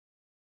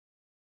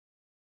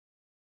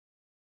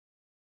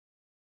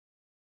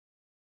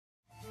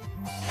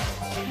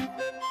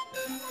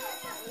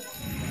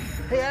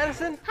Hey,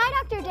 Addisyn.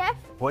 Hi, Dr. Jeff.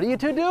 What are you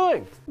two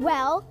doing?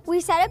 Well, we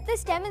set up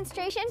this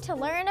demonstration to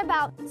learn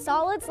about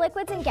solids,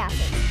 liquids, and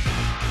gases.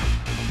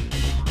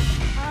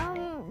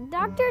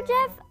 Dr.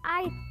 Jeff,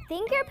 I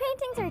think your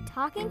paintings are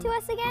talking to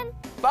us again.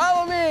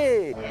 Follow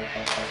me!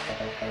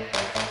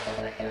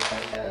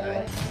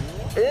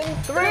 In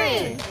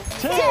 3,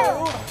 2,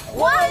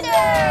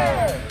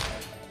 wonder!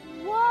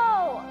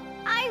 Whoa,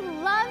 I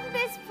love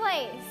this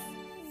place.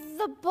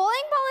 The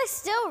bowling ball is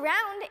still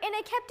round and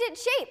it kept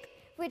its shape,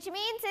 which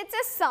means it's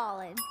a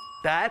solid.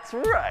 That's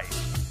right.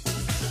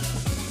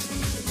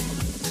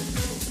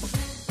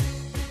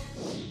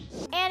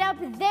 And up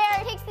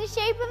there it takes the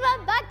shape of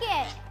a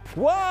bucket.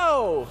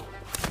 Whoa!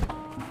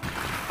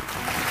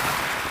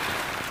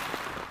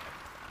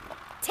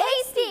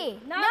 Tasty!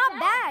 Not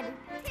bad.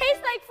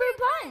 Tastes like fruit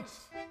punch.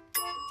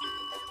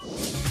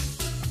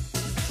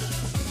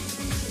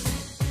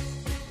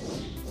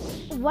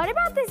 What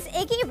about this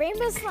icky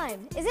rainbow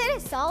slime? Is it a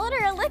solid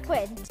or a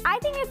liquid? I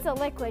think it's a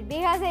liquid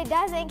because it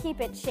doesn't keep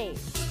its shape.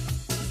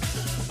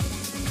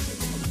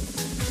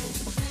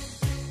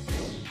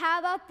 How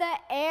about the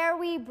air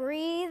we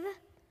breathe?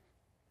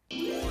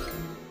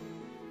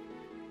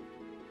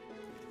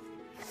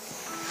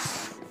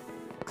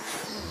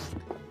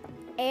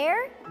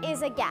 Air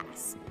is a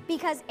gas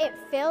because it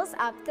fills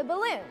up the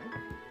balloon.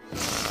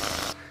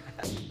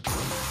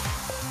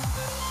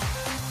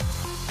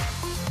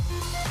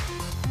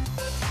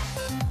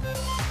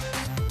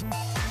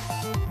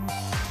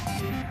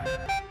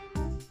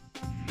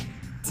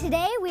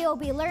 Today we will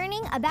be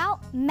learning about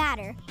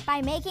matter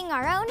by making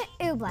our own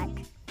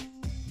oobleck.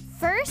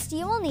 First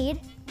you will need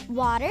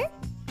water,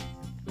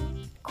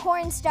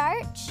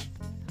 cornstarch,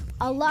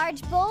 a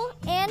large bowl,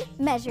 and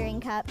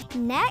measuring cup.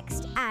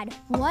 Next, add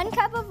 1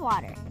 cup of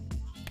water.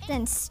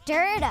 Then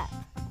stir it up.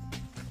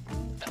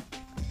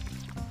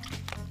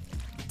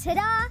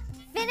 Ta-da!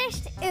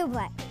 Finished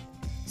oobleck.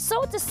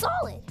 So it's a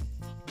solid.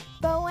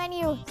 But when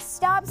you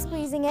stop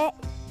squeezing it,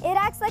 it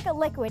acts like a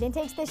liquid and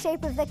takes the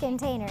shape of the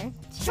container.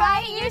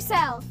 Try it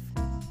yourself.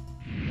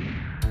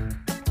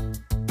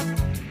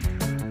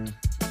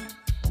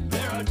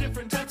 There are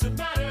different types of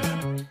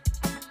matter.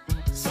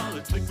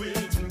 Solids,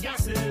 liquids, and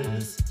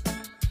gases.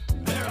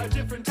 There are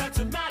different types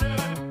of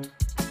matter.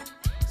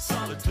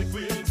 Solids,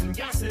 liquids, and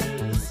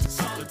gases.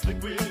 Solids,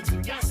 liquids,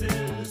 and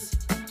gases.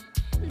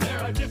 There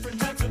are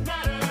different types of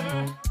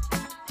matter.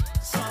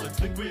 Solids,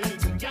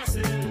 liquids, and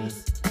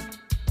gases.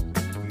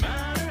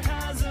 Matter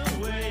has a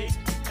weight,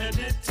 and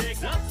it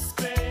takes up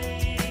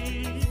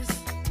space.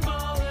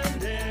 Ball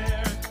and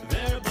air,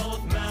 they're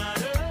both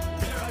matter.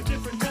 There are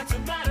different types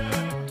of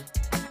matter.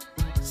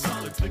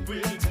 Solids,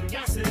 liquids, and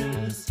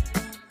gases.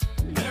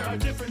 There are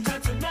different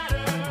types of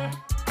matter.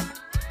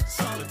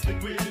 Solids,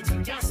 liquids,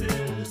 and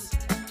gases.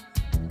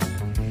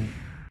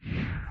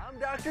 I'm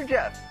Dr.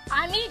 Jeff.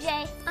 I'm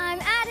EJ. I'm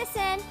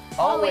Addisyn.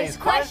 Always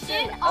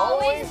question,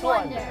 always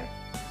wonder.